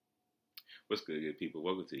What's good people?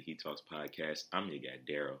 Welcome to the He Talks Podcast. I'm your guy,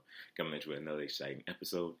 Daryl, coming at you with another exciting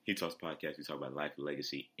episode. He Talks Podcast, we talk about life,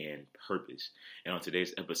 legacy, and purpose. And on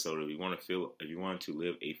today's episode, if you want to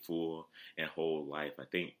live a full and whole life, I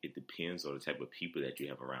think it depends on the type of people that you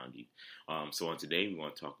have around you. So on today, we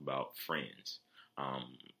want to talk about friends.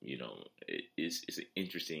 It's an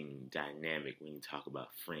interesting dynamic when you talk about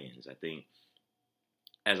friends. I think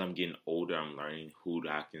as I'm getting older, I'm learning who do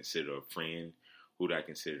I consider a friend, who do I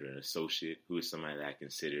consider an associate, who is somebody that I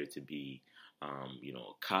consider to be, a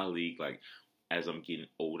colleague. Like, as I'm getting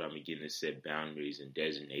older, I'm beginning to set boundaries and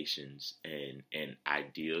designations and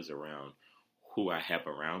ideas around who I have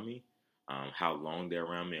around me, how long they're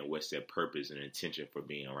around me, and what's their purpose and intention for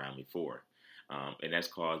being around me for. And that's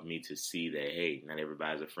caused me to see that, hey, not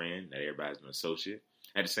everybody's a friend, not everybody's an associate.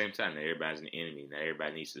 At the same time, not everybody's an enemy, not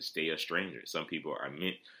everybody needs to stay a stranger. Some people are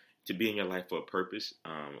meant to be in your life for a purpose,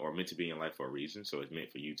 or meant to be in your life for a reason. So it's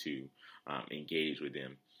meant for you to engage with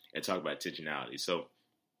them and talk about intentionality. So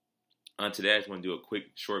today I just want to do a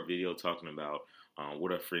quick short video talking about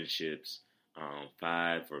what are friendships,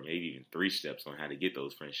 5 or maybe even 3 steps on how to get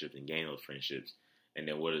those friendships and gain those friendships. And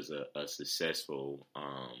then what does a successful,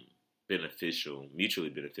 mutually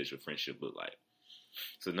beneficial friendship look like?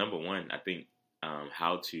 So number one, I think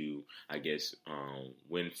how to,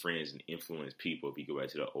 win friends and influence people. If you go back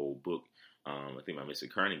to the old book, I think by Mr.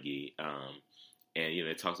 Carnegie, and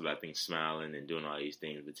it talks about things smiling and doing all these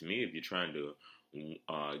things. But to me, if you're trying to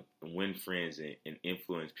win friends and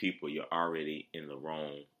influence people, you're already in the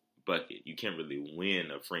wrong bucket. You can't really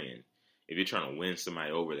win a friend. If you're trying to win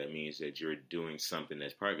somebody over, that means that you're doing something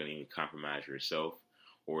that's probably going to even compromise yourself,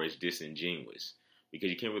 or it's disingenuous, because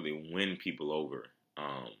you can't really win people over.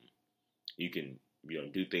 You can,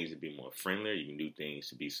 do things to be more friendlier. You can do things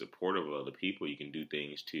to be supportive of other people. You can do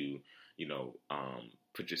things to,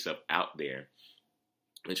 put yourself out there.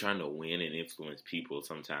 But trying to win and influence people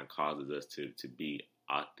sometimes causes us to be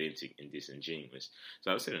authentic and disingenuous.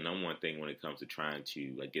 So I would say the number one thing when it comes to trying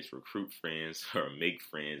to, recruit friends or make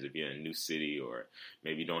friends, if you're in a new city or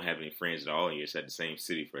maybe you don't have any friends at all and you're just at the same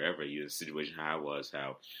city forever, you're in a situation how I was,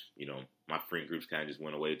 my friend groups kind of just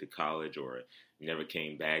went away to college or never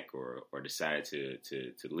came back or decided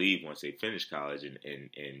to leave once they finished college and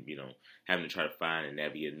having to try to find and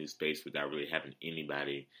navigate a new space without really having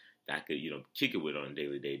anybody that I could, kick it with on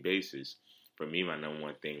a day basis. For me, my number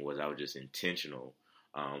one thing was I was just intentional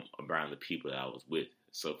around the people that I was with.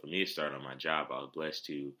 So for me, it started on my job. I was blessed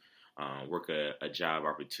to work a job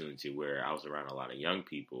opportunity where I was around a lot of younger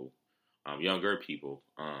people.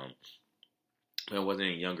 There wasn't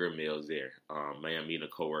any younger males there. I meeting a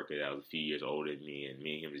coworker that was a few years older than me, and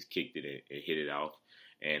him just kicked it and hit it off.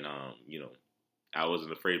 And I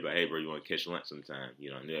wasn't afraid, but hey, bro, you want to catch lunch sometime?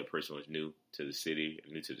 I knew that person was new to the city,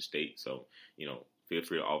 new to the state, so feel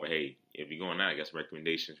free to offer, hey, if you're going out, I got some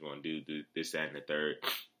recommendations. You want to do this, that, and the third.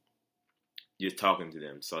 Just talking to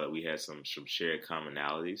them so that we had some shared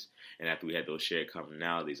commonalities. And after we had those shared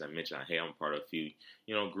commonalities, I mentioned, hey, I'm part of a few,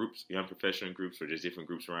 groups, young professional groups or just different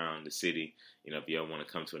groups around the city. If you ever want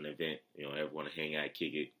to come to an event, ever want to hang out,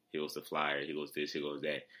 kick it, here goes the flyer, here goes this, here goes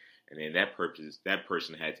that. And then that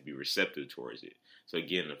person had to be receptive towards it. So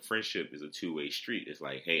again, the friendship is a two-way street. It's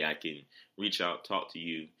like, hey, I can reach out, talk to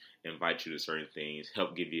you, invite you to certain things,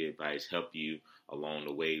 help give you advice, help you along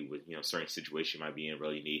the way with, certain situation you might be in,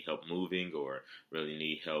 really need help moving or really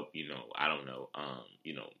need help, you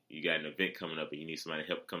got an event coming up and you need somebody to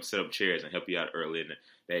help come set up chairs and help you out early in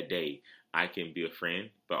that day. I can be a friend,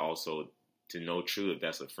 but also to know truly if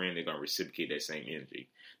that's a friend, they're going to reciprocate that same energy.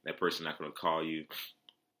 That person not going to call you,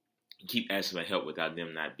 keep asking for help without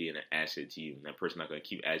them not being an asset to you. And that person not going to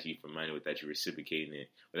keep asking you for money without you reciprocating it,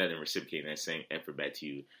 without them reciprocating that same effort back to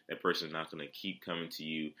you. That person's not going to keep coming to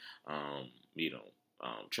you,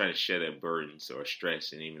 trying to share their burdens or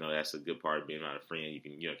stress. And even though that's a good part of being not a friend, you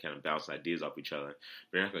can, kind of bounce ideas off each other. But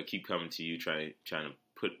they're not going to keep coming to you, trying to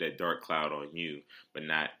put that dark cloud on you, but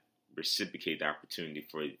not reciprocate the opportunity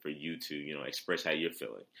for you to, express how you're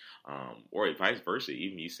feeling. Or vice versa.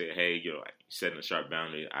 Even you say, hey, setting a sharp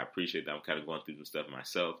boundary, I appreciate that I'm kind of going through some stuff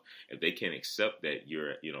myself. If they can't accept that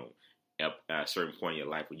you're, at a certain point in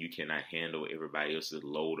your life where you cannot handle everybody else's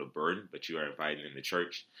load of burden, but you are inviting them to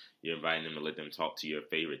church, you're inviting them to let them talk to your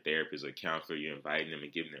favorite therapist or counselor, you're inviting them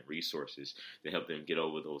and giving them resources to help them get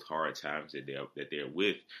over those hard times that they're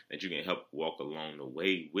with, that you can help walk along the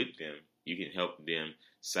way with them. You can help them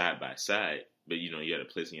side by side, but you're at a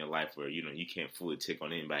place in your life where you can't fully take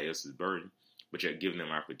on anybody else's burden, but you're giving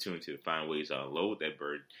them opportunity to find ways to unload that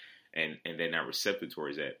burden, and they're not receptive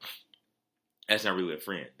towards that. That's not really a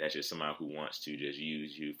friend. That's just somebody who wants to just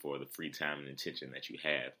use you for the free time and attention that you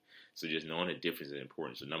have. So just knowing the difference is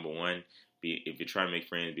important. So number one, if you're trying to make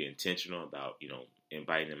friends, be intentional about,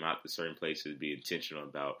 inviting them out to certain places, be intentional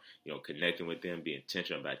about, connecting with them, be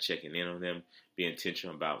intentional about checking in on them, be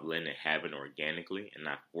intentional about letting it happen organically and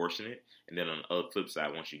not forcing it. And then on the other flip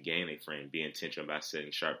side, once you gain a friend, be intentional about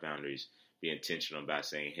setting sharp boundaries, be intentional about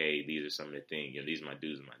saying, hey, these are some of the things, these are my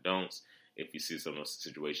do's and my don'ts. If you see some of those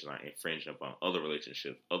situations like infringing upon other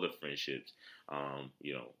relationships, other friendships,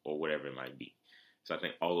 or whatever it might be. So I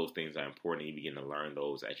think all those things are important, and you begin to learn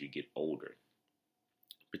those as you get older.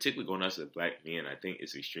 Particularly going us as Black men, I think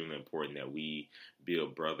it's extremely important that we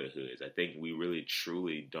build brotherhoods. I think we really,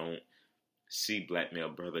 truly don't see Black male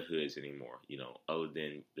brotherhoods anymore, other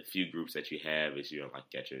than the few groups that you have is, like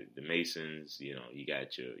got the Masons, you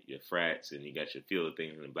got your frats, and you got your few other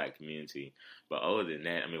things in the Black community. But other than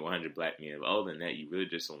that, 100 Black men, but other than that, you really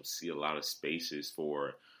just don't see a lot of spaces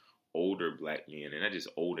for older Black men, and not just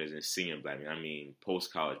older as in senior Black men, I mean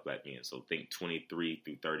post-college Black men. So think 23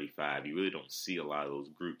 through 35. You really don't see a lot of those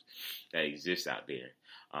groups that exist out there.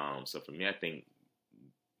 So for me, I think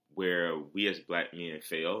where we as Black men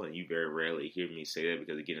fail, and you very rarely hear me say that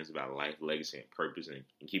because, again, it's about life, legacy, and purpose, and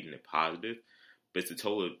keeping it positive. But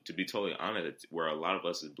to be totally honest, where a lot of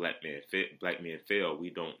us as Black men fail, we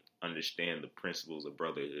don't understand the principles of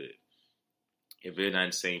brotherhood. If they're not in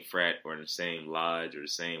the same frat or in the same lodge or the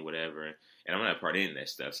same whatever, and I'm not part in that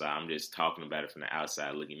stuff, so I'm just talking about it from the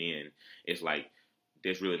outside looking in, it's like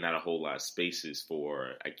there's really not a whole lot of spaces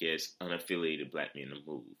for, I guess, unaffiliated Black men to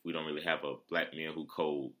move. We don't really have a Black men who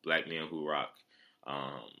code, Black men who rock.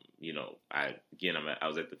 I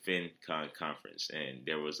was at the FinCon conference, and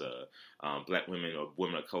there was a Black women or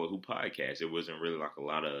women of color who podcast. There wasn't really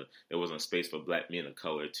there wasn't space for Black men of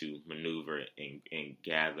color to maneuver and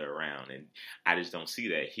gather around. And I just don't see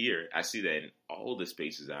that here. I see that in all the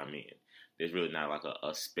spaces I'm in. There's really not like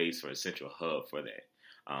a space or a central hub for that.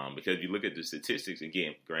 Because if you look at the statistics,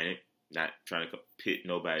 again, granted, not trying to pit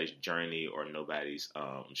nobody's journey or nobody's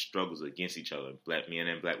struggles against each other. Black men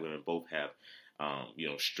and Black women both have,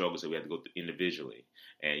 struggles that we have to go through individually.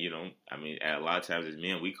 And, a lot of times as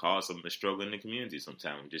men, we cause some of the struggle in the community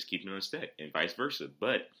sometimes, just keeping it on step, and vice versa.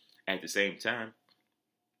 But at the same time,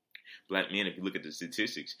 Black men, if you look at the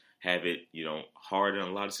statistics, have it, hard in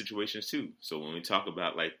a lot of situations too. So when we talk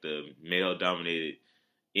about like the male-dominated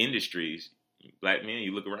industries, Black men,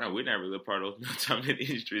 you look around, we're not really a part of those dominant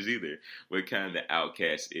industries either. We're kind of the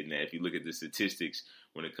outcasts in that. If you look at the statistics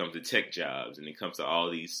when it comes to tech jobs and it comes to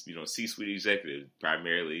all these, C-suite executives,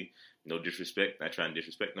 primarily, no disrespect, not trying to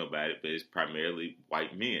disrespect nobody, but it's primarily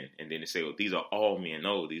white men. And then they say, well, these are all men.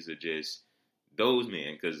 No, these are just those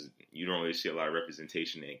men, because you don't really see a lot of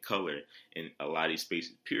representation and color in a lot of these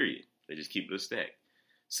spaces, period. They just keep it a stack.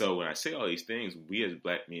 So when I say all these things, we as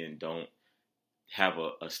Black men don't have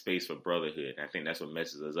a space for brotherhood. And I think that's what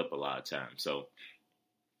messes us up a lot of times. So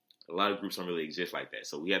a lot of groups don't really exist like that.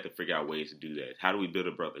 So we have to figure out ways to do that. How do we build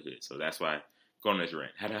a brotherhood? So that's why, going on this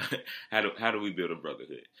rant, how do we build a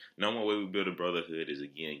brotherhood? Number one way we build a brotherhood is,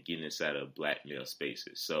 again, getting inside of Black male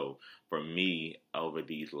spaces. So for me, over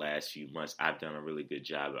these last few months, I've done a really good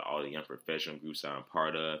job at all the young professional groups I'm a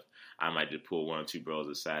part of. I might just pull one or two bros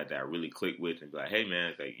aside that I really click with and be like, hey,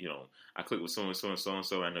 man, I click with so-and-so and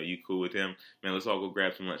so-and-so. I know you cool with him. Man, let's all go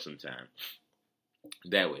grab some lunch sometime.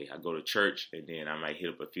 That way, I go to church, and then I might hit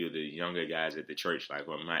up a few of the younger guys at the church, like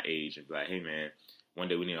who are my age, and be like, hey, man, one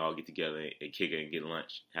day we need to all get together and kick it and get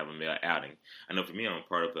lunch, have a male outing. I know for me, I'm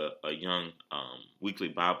part of a young weekly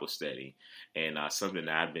Bible study, and something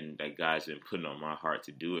that guys have been putting on my heart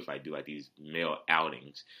to do is do these male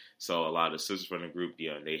outings. So a lot of the sisters from the group,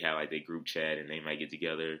 they have like their group chat, and they might get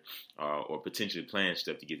together or potentially plan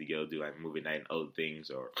stuff to get together, do like movie night and other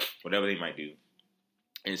things or whatever they might do.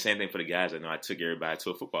 And the same thing for the guys. I know I took everybody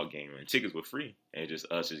to a football game, and tickets were free, and just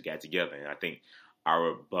us just got together. And I think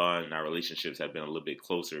our bond and our relationships have been a little bit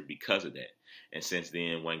closer because of that. And since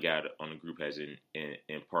then, one guy on the group has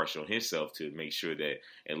impartial himself to make sure that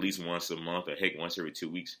at least once a month, or heck, once every 2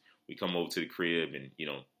 weeks, we come over to the crib, and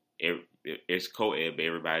it's co-ed, but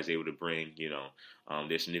everybody's able to bring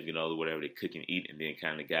their significant other, whatever they cook and eat, and then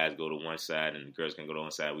kind of the guys go to one side and the girls can go to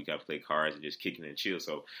one side. We got to play cards and just kicking and chill.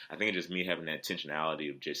 So I think it's just me having that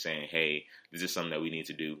intentionality of just saying, hey, this is something that we need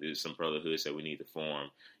to do. This is some brotherhoods that we need to form.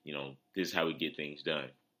 This is how we get things done.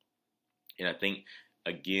 And I think,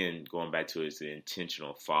 again, going back to it, is the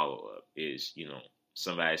intentional follow-up is,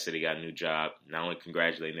 somebody said they got a new job, not only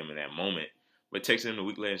congratulating them in that moment, but texting them a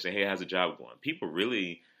week later and say, hey, how's the job going? People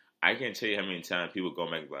really, I can't tell you how many times people go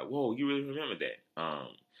back and be like, whoa, you really remember that? I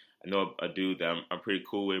know a dude that I'm pretty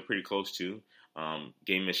cool with, pretty close to,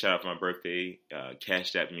 gave me a shout out for my birthday,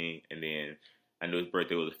 cashed at me, and then I knew his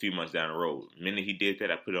birthday was a few months down the road. The minute he did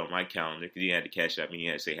that, I put it on my calendar because he had to cash out me. He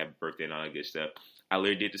had to say happy birthday and all that good stuff. I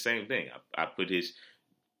literally did the same thing. I put his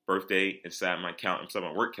birthday inside my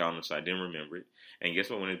work calendar, so I didn't remember it. And guess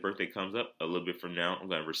what? When his birthday comes up a little bit from now, I'm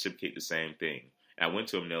going to reciprocate the same thing. And I went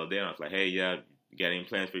to him the other day, and I was like, hey, yeah, you got any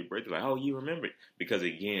plans for your birthday? Like, oh, you remembered. Because,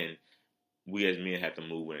 again, we as men have to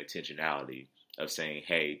move with intentionality of saying,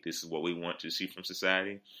 hey, this is what we want to see from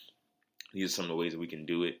society. These are some of the ways that we can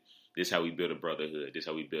do it. This is how we build a brotherhood. This is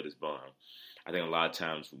how we build this bond. I think a lot of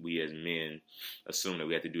times we as men assume that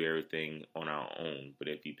we have to do everything on our own. But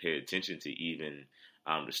if you pay attention to even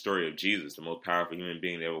the story of Jesus, the most powerful human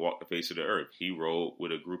being that ever walked the face of the earth, he rode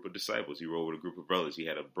with a group of disciples. He rode with a group of brothers. He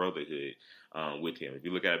had a brotherhood with him. If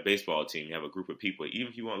you look at a baseball team, you have a group of people. Even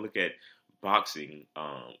if you want to look at boxing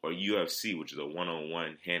or UFC, which is a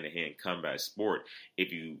one-on-one, hand-to-hand combat sport,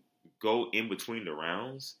 if you go in between the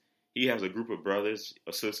rounds, he has a group of brothers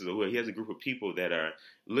or sisters or whoever. He has a group of people that are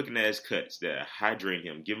looking at his cuts, that are hydrating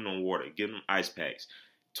him, giving him water, giving him ice packs,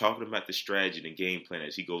 talking about the strategy and game plan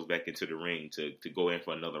as he goes back into the ring to go in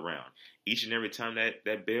for another round. Each and every time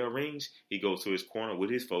that bell rings, he goes to his corner with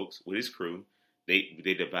his folks, with his crew.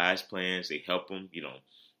 They devise plans. They help him.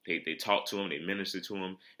 They talk to him. They minister to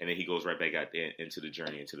him. And then he goes right back out there into the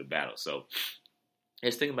journey, into the battle. So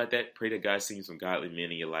let's think about that. Pray that God sends some godly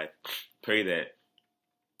men in your life. Pray that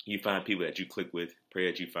you find people that you click with. Pray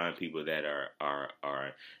that you find people that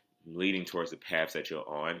are leading towards the paths that you're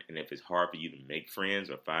on. And if it's hard for you to make friends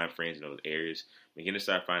or find friends in those areas, begin to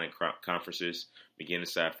start finding conferences. Begin to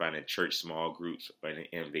start finding church small groups. And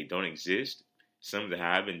if they don't exist, something that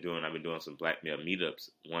I've been doing some black male meetups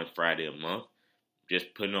one Friday a month.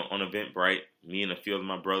 Just putting on Eventbrite, me and a few of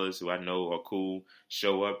my brothers who I know are cool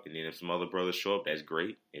show up, and then if some other brothers show up, that's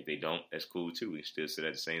great. If they don't, that's cool too. We can still sit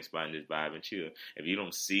at the same spot and just vibe and chill. If you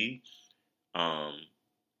don't see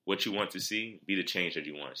what you want to see, be the change that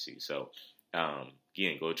you want to see. So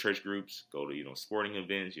again, go to church groups, go to sporting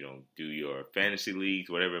events, do your fantasy leagues,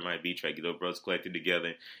 whatever it might be. Try to get those brothers collected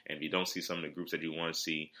together. And if you don't see some of the groups that you want to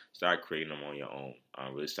see, start creating them on your own.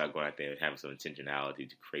 Really start going out there and having some intentionality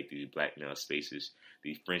to create these black male spaces,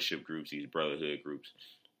 these friendship groups, these brotherhood groups.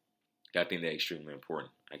 I think they're extremely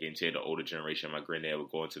important. I can tell you the older generation, my granddad would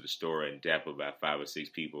go into the store and dap about 5 or 6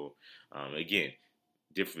 people. Again,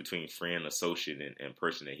 difference between friend, associate, and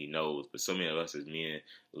person that he knows. But so many of us as men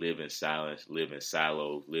live in silence, live in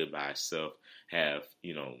silos, live by ourselves, have,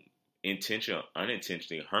 intentionally,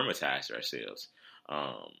 unintentionally hermetized ourselves.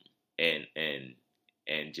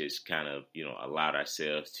 And just kind of, allowed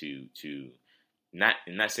ourselves to not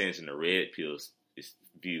saying it's in the red pill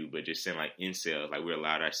view, but just saying like incels, like we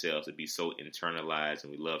allowed ourselves to be so internalized,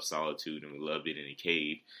 and we love solitude, and we love being in a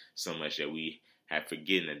cave so much that we have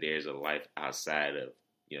forgotten that there's a life outside of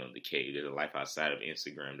the cave. There's a life outside of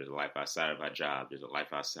Instagram. There's a life outside of our job. There's a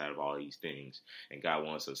life outside of all these things, and God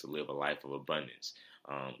wants us to live a life of abundance.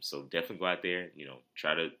 So definitely go out there,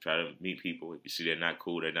 try to meet people. If you see they're not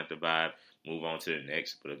cool, they're not the vibe, move on to the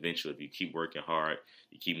next. But eventually, if you keep working hard,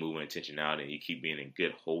 you keep moving intentionality, and you keep being in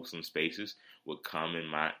good, wholesome spaces with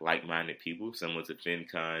common, like-minded people, similar to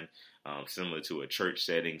FinCon, similar to a church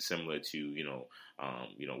setting, similar to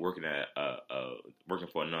working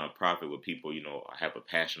for a nonprofit where people have a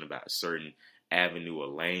passion about a certain avenue or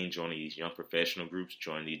lane, joining these young professional groups,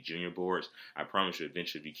 joining these junior boards. I promise you,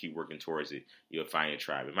 eventually, if you keep working towards it, you'll find your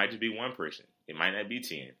tribe. It might just be one person. It might not be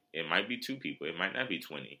 10. It might be 2 people. It might not be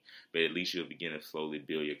 20. But at least you'll begin to slowly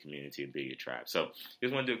build your community and build your tribe. So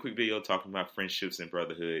just want to do a quick video talking about friendships and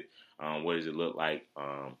brotherhood. What does it look like?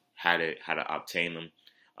 How to obtain them.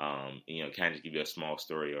 Kind of just give you a small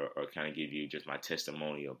story or kind of give you just my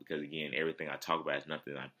testimonial. Because, again, everything I talk about is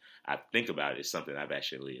nothing I think about. It's something I've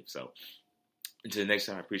actually lived. So until next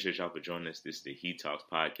time, I appreciate y'all for joining us. This is the He Talks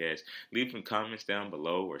podcast. Leave some comments down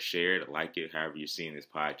below or share it or like it, however you're seeing this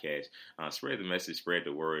podcast. Spread the message, spread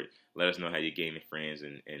the word. Let us know how you're gaining friends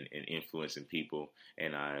and influencing people.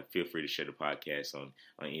 And feel free to share the podcast on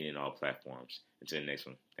any and all platforms. Until the next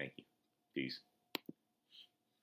one, thank you. Peace.